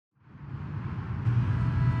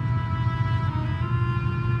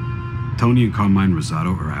Tony and Carmine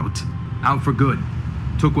Rosado are out. Out for good.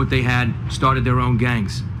 Took what they had, started their own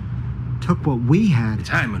gangs. Took what we had. It's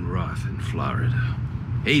Hyman Roth in Florida.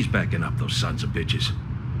 He's backing up those sons of bitches.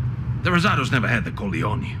 The Rosados never had the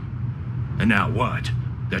Corleone. And now what?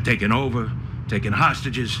 They're taking over, taking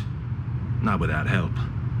hostages. Not without help.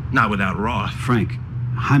 Not without Roth. Frank,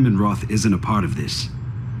 Hyman Roth isn't a part of this.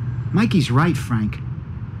 Mikey's right, Frank.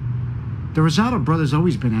 The Rosado brothers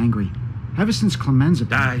always been angry. Ever since Clemenza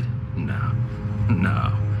died? No.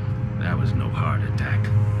 No. That was no heart attack.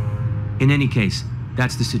 In any case,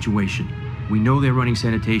 that's the situation. We know they're running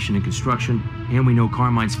sanitation and construction, and we know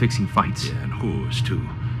Carmine's fixing fights. Yeah, and whores, too.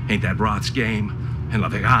 Ain't that Roth's game? And La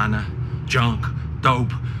Vegana, junk,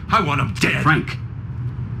 dope. I want them dead. Frank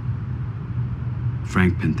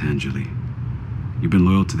Pentangeli. You've been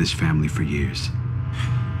loyal to this family for years.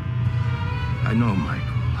 I know, Michael.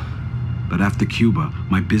 But after Cuba,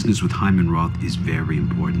 my business with Hyman Roth is very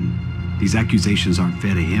important. These accusations aren't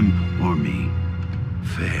fair to him or me.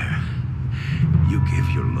 Fair? You give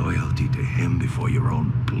your loyalty to him before your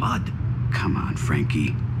own blood? Come on,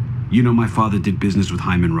 Frankie. You know my father did business with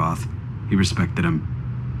Hyman Roth. He respected him.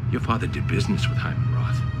 Your father did business with Hyman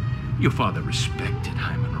Roth. Your father respected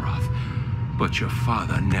Hyman Roth. But your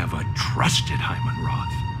father never trusted Hyman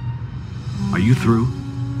Roth. Are you through?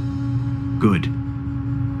 Good.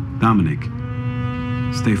 Dominic,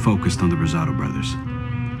 stay focused on the Rosado brothers.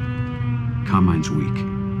 Carmine's weak.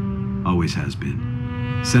 Always has been.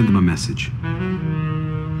 Send him a message.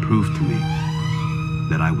 Prove to me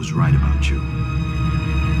that I was right about you.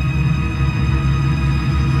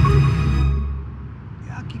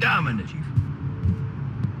 Dominic.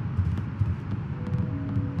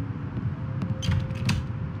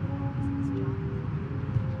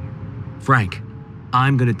 Frank,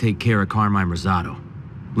 I'm gonna take care of Carmine Rosado.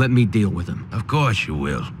 Let me deal with him. Of course you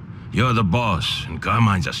will. You're the boss, and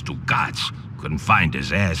Carmine's a Stugatz. Couldn't find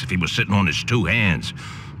his ass if he was sitting on his two hands.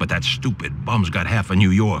 But that stupid bum's got half of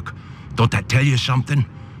New York. Don't that tell you something?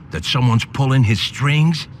 That someone's pulling his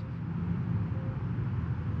strings?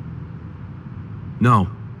 No.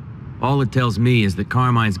 All it tells me is that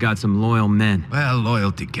Carmine's got some loyal men. Well,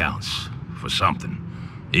 loyalty counts. For something.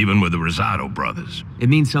 Even with the Rosado brothers. It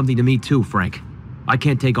means something to me too, Frank. I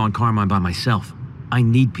can't take on Carmine by myself. I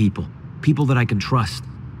need people. People that I can trust.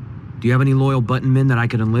 Do you have any loyal button men that I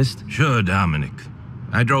could enlist? Sure, Dominic.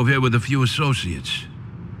 I drove here with a few associates.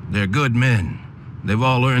 They're good men. They've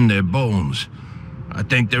all earned their bones. I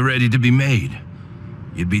think they're ready to be made.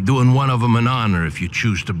 You'd be doing one of them an honor if you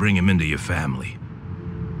choose to bring him into your family.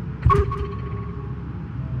 Jeez,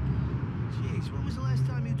 when was the last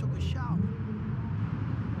time you took a shower?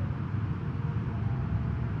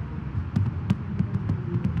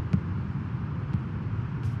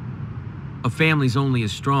 A family's only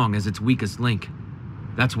as strong as its weakest link.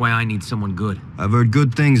 That's why I need someone good. I've heard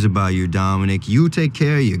good things about you, Dominic. You take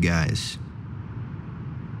care of you guys.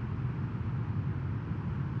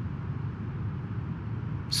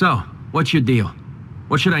 So, what's your deal?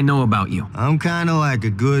 What should I know about you? I'm kinda like a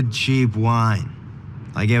good, cheap wine.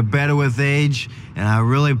 I get better with age, and I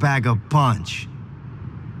really pack a punch.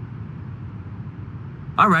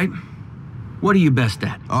 All right. What are you best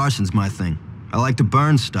at? Arson's my thing. I like to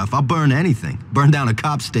burn stuff. I'll burn anything. Burned down a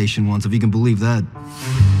cop station once, if you can believe that.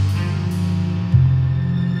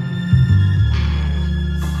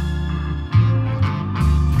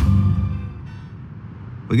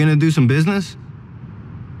 We gonna do some business?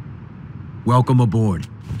 Welcome aboard.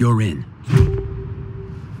 You're in.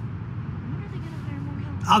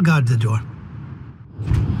 I'll guard the door.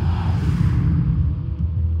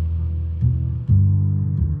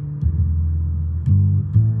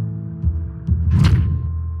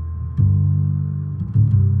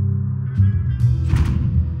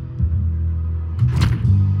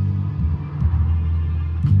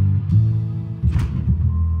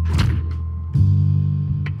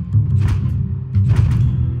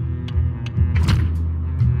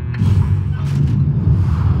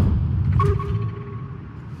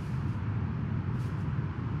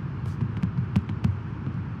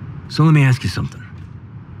 So let me ask you something.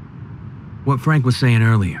 What Frank was saying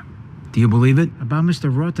earlier, do you believe it? About Mr.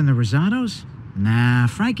 Roth and the Rosados? Nah,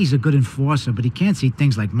 Frankie's a good enforcer, but he can't see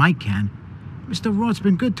things like Mike can. Mr. Roth's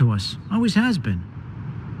been good to us. Always has been.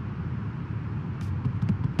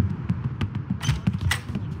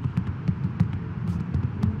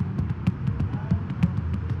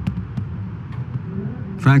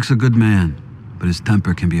 Frank's a good man, but his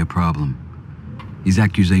temper can be a problem. These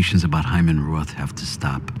accusations about Hyman Roth have to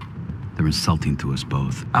stop. They're insulting to us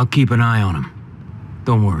both. I'll keep an eye on him.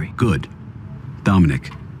 Don't worry. Good.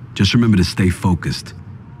 Dominic, just remember to stay focused.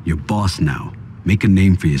 You're boss now. Make a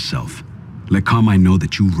name for yourself. Let Carmine know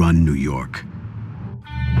that you run New York.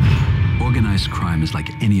 Organized crime is like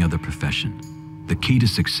any other profession. The key to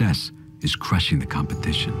success is crushing the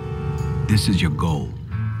competition. This is your goal.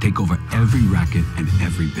 Take over every racket and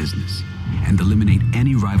every business, and eliminate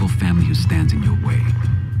any rival family who stands in your way.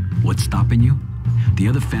 What's stopping you? The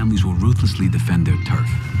other families will ruthlessly defend their turf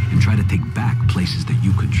and try to take back places that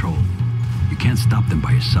you control. You can't stop them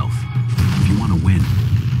by yourself. If you want to win,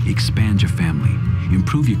 expand your family,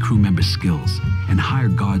 improve your crew members' skills, and hire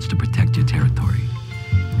guards to protect your territory.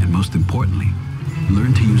 And most importantly,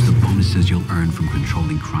 learn to use the bonuses you'll earn from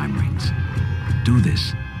controlling crime rings. Do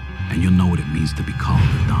this, and you'll know what it means to be called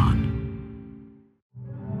a Don.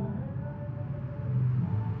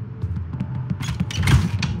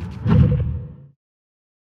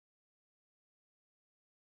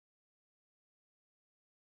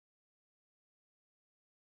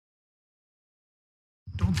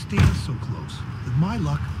 Don't stand so close. With my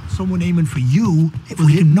luck, someone aiming for you will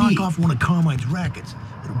hit and knock off one of Carmine's rackets.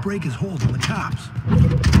 It'll break his hold on the cops.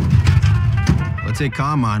 Let's hit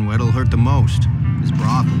Carmine where it'll hurt the most. His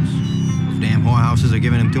brothels. Those damn whorehouses are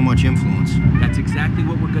giving him too much influence. That's exactly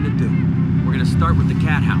what we're gonna do. We're gonna start with the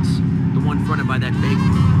cat house, the one fronted by that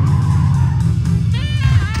bakery.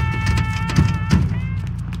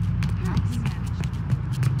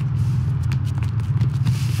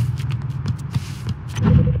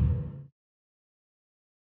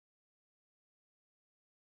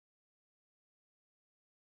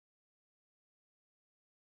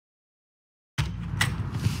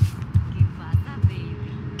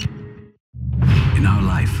 In our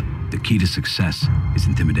life, the key to success is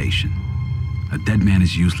intimidation. A dead man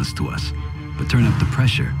is useless to us, but turn up the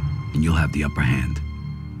pressure and you'll have the upper hand.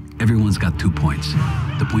 Everyone's got 2 points,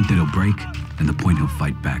 the point that he'll break and the point he'll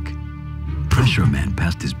fight back. Pressure a man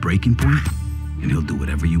past his breaking point and he'll do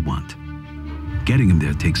whatever you want. Getting him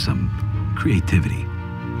there takes some creativity.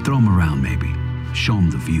 Throw him around maybe, show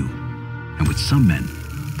him the view. And with some men,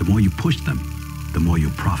 the more you push them, the more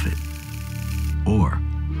you'll profit. Or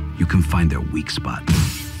you can find their weak spot.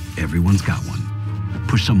 Everyone's got one.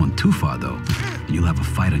 Push someone too far, though, and you'll have a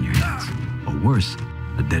fight on your hands. Or worse,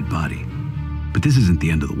 a dead body. But this isn't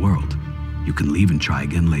the end of the world. You can leave and try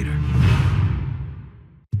again later.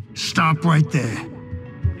 Stop right there.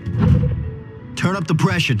 Turn up the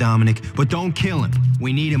pressure, Dominic, but don't kill him.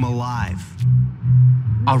 We need him alive.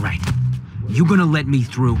 All right. You gonna let me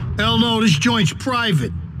through? Hell no, this joint's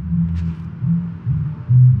private.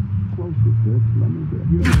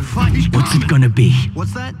 What's it gonna be?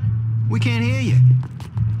 What's that? We can't hear you.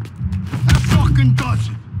 That fucking does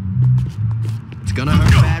it. It's gonna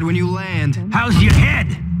hurt bad when you land. How's your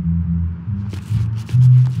head?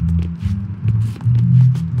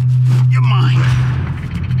 You're mine.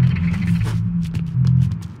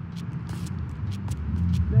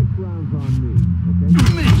 Next round's on me,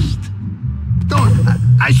 okay? Missed. Don't.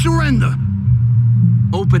 I surrender.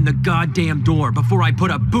 Open the goddamn door before I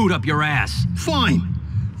put a boot up your ass. Fine.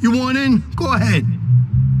 You want in? Go ahead.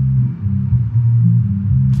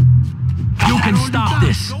 You can stop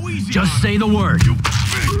this. Just say the word. You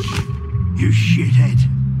bitch. You shithead.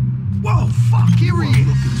 Whoa, fuck, here he is.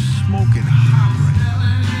 Looking smoking hot right now.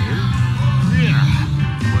 Yeah.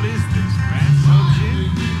 What is this, man? Some shit?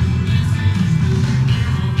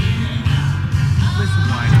 Listen,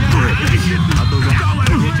 Mike.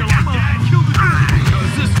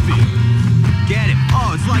 How's this feel? Get him.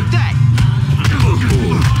 Oh, it's like that.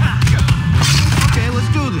 Okay, let's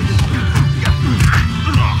do this.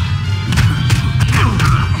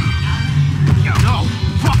 No,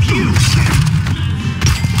 fuck you.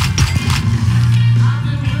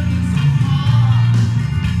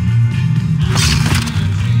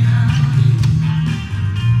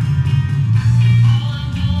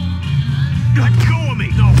 Let go of me.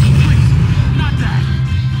 No, please. Not that.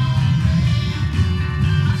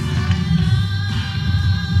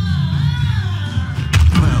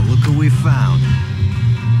 Well, look who we found.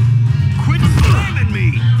 Quit slamming me.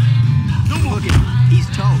 Look at him. He's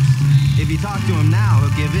toast. If you talk to him now,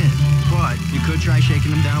 he'll give in. But you could try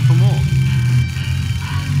shaking him down for more.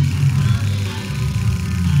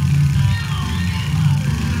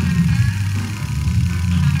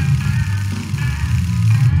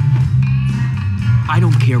 I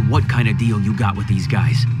don't care what kind of deal you got with these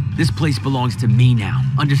guys. This place belongs to me now.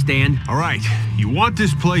 Understand? All right. You want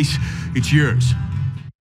this place, it's yours.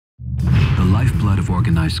 The lifeblood of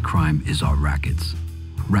organized crime is our rackets.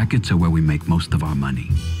 Rackets are where we make most of our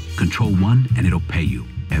money. Control one and it'll pay you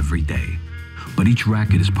every day. But each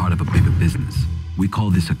racket is part of a bigger business. We call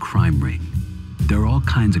this a crime ring. There are all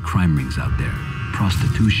kinds of crime rings out there.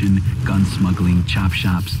 prostitution, gun smuggling, chop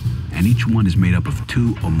shops, and each one is made up of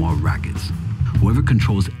 2 or more rackets. Whoever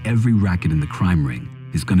controls every racket in the crime ring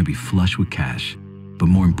is going to be flush with cash. But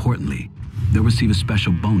more importantly, they'll receive a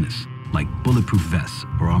special bonus, like bulletproof vests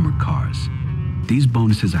or armored cars. These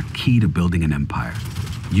bonuses are key to building an empire.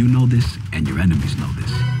 You know this, and your enemies know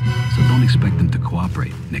this. So don't expect them to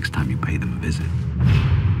cooperate next time you pay them a visit.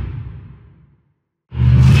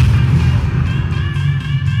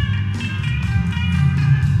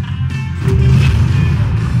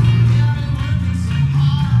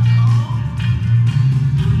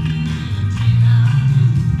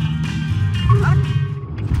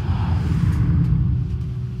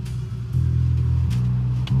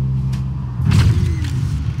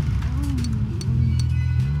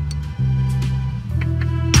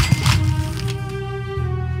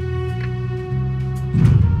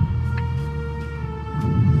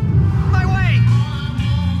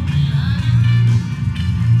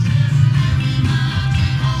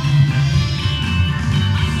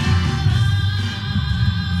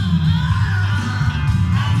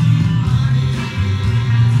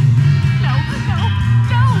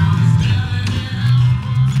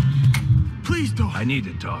 I need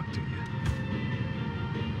to talk to you.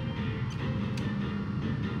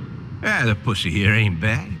 The pussy here ain't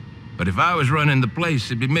bad. But if I was running the place,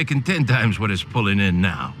 it'd be making 10 times what it's pulling in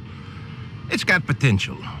now. It's got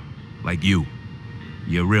potential. Like you.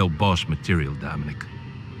 You're real boss material, Dominic.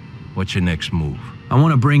 What's your next move? I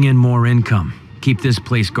want to bring in more income, keep this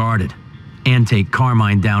place guarded, and take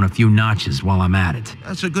Carmine down a few notches while I'm at it.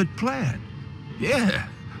 That's a good plan. Yeah.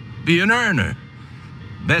 Be an earner.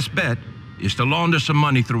 Best bet is to launder some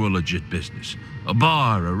money through a legit business. A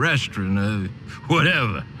bar, a restaurant,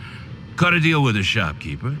 whatever. Cut a deal with a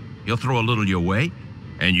shopkeeper. He'll throw a little your way,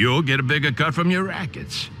 and you'll get a bigger cut from your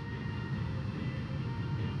rackets.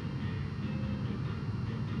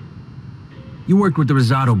 You worked with the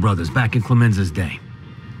Rosado brothers back in Clemenza's day.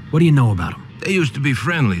 What do you know about them? They used to be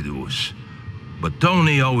friendly to us. But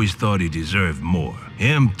Tony always thought he deserved more.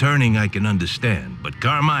 Him turning, I can understand. But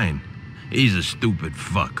Carmine, he's a stupid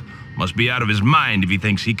fuck. Must be out of his mind if he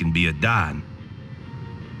thinks he can be a Don.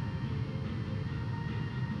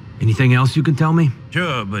 Anything else you can tell me?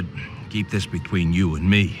 Sure, but keep this between you and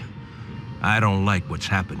me. I don't like what's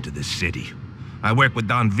happened to this city. I work with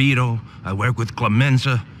Don Vito, I work with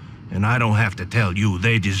Clemenza, and I don't have to tell you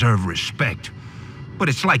they deserve respect. But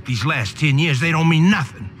it's like these last 10 years, they don't mean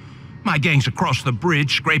nothing. My gang's across the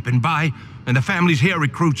bridge, scraping by, and the families here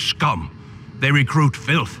recruit scum. They recruit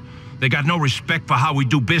filth. They got no respect for how we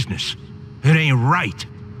do business. It ain't right.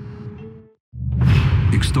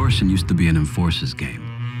 Extortion used to be an enforcer's game,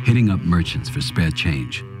 hitting up merchants for spare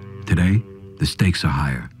change. Today, the stakes are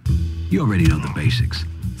higher. You already know the basics.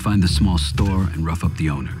 Find the small store and rough up the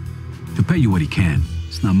owner. He'll pay you what he can.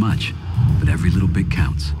 It's not much, but every little bit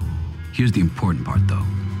counts. Here's the important part, though.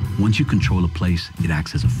 Once you control a place, it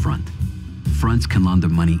acts as a front. Fronts can launder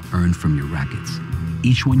money earned from your rackets.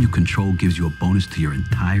 Each one you control gives you a bonus to your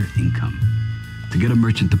entire income. To get a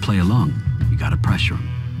merchant to play along, you gotta pressure him.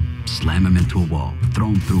 Slam him into a wall, throw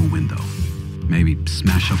him through a window. Maybe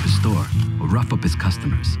smash up his store or rough up his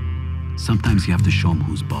customers. Sometimes you have to show him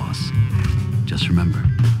who's boss. Just remember,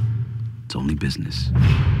 it's only business.